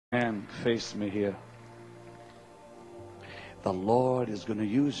And face me here. The Lord is going to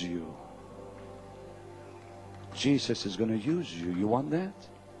use you. Jesus is going to use you. You want that?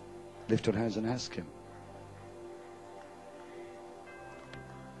 Lift your hands and ask Him.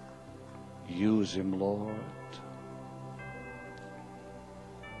 Use Him, Lord.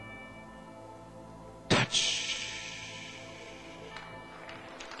 Touch.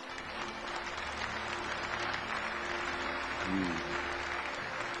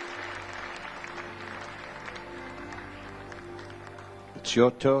 It's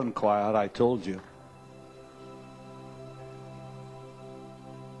your turn, choir. I told you.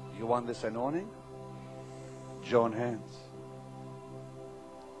 You want this anointing? Join hands.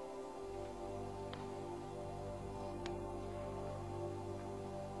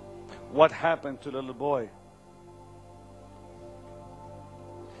 What happened to the little boy?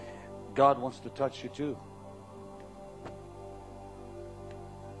 God wants to touch you too.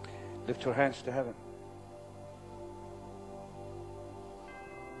 Lift your hands to heaven.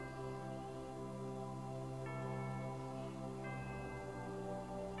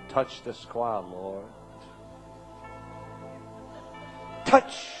 Touch this choir, Lord.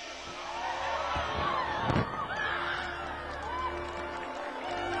 Touch.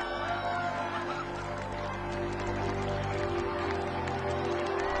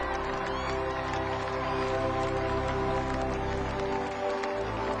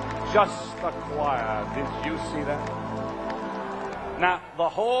 Just the choir. Did you see that? Now, the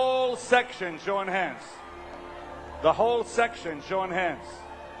whole section, join hands. The whole section, join hands.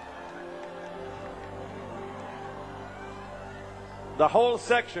 The whole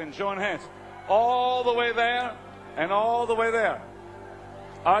section, join hands. All the way there and all the way there.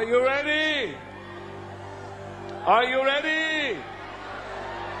 Are you ready? Are you ready?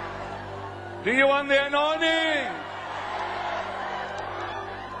 Do you want the anointing?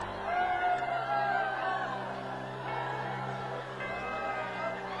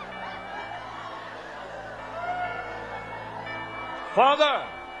 Father,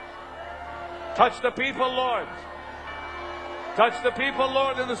 touch the people, Lord. Touch the people,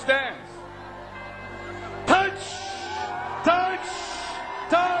 Lord, in the stands. Touch! Touch!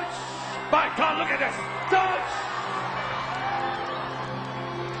 Touch! My God, look at this! Touch!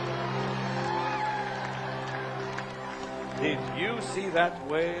 Did you see that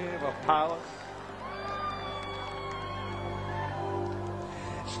wave of power?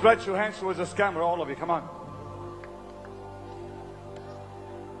 Stretch your hands towards this camera, all of you. Come on.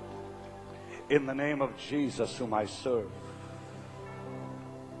 In the name of Jesus, whom I serve,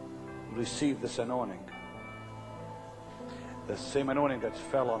 receive this anointing. The same anointing that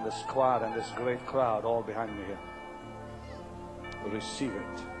fell on this choir and this great crowd all behind me here. Receive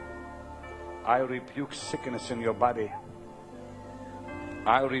it. I rebuke sickness in your body.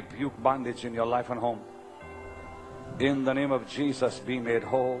 I rebuke bondage in your life and home. In the name of Jesus, be made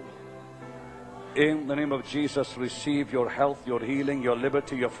whole. In the name of Jesus, receive your health, your healing, your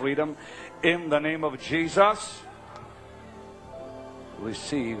liberty, your freedom. In the name of Jesus,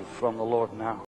 receive from the Lord now.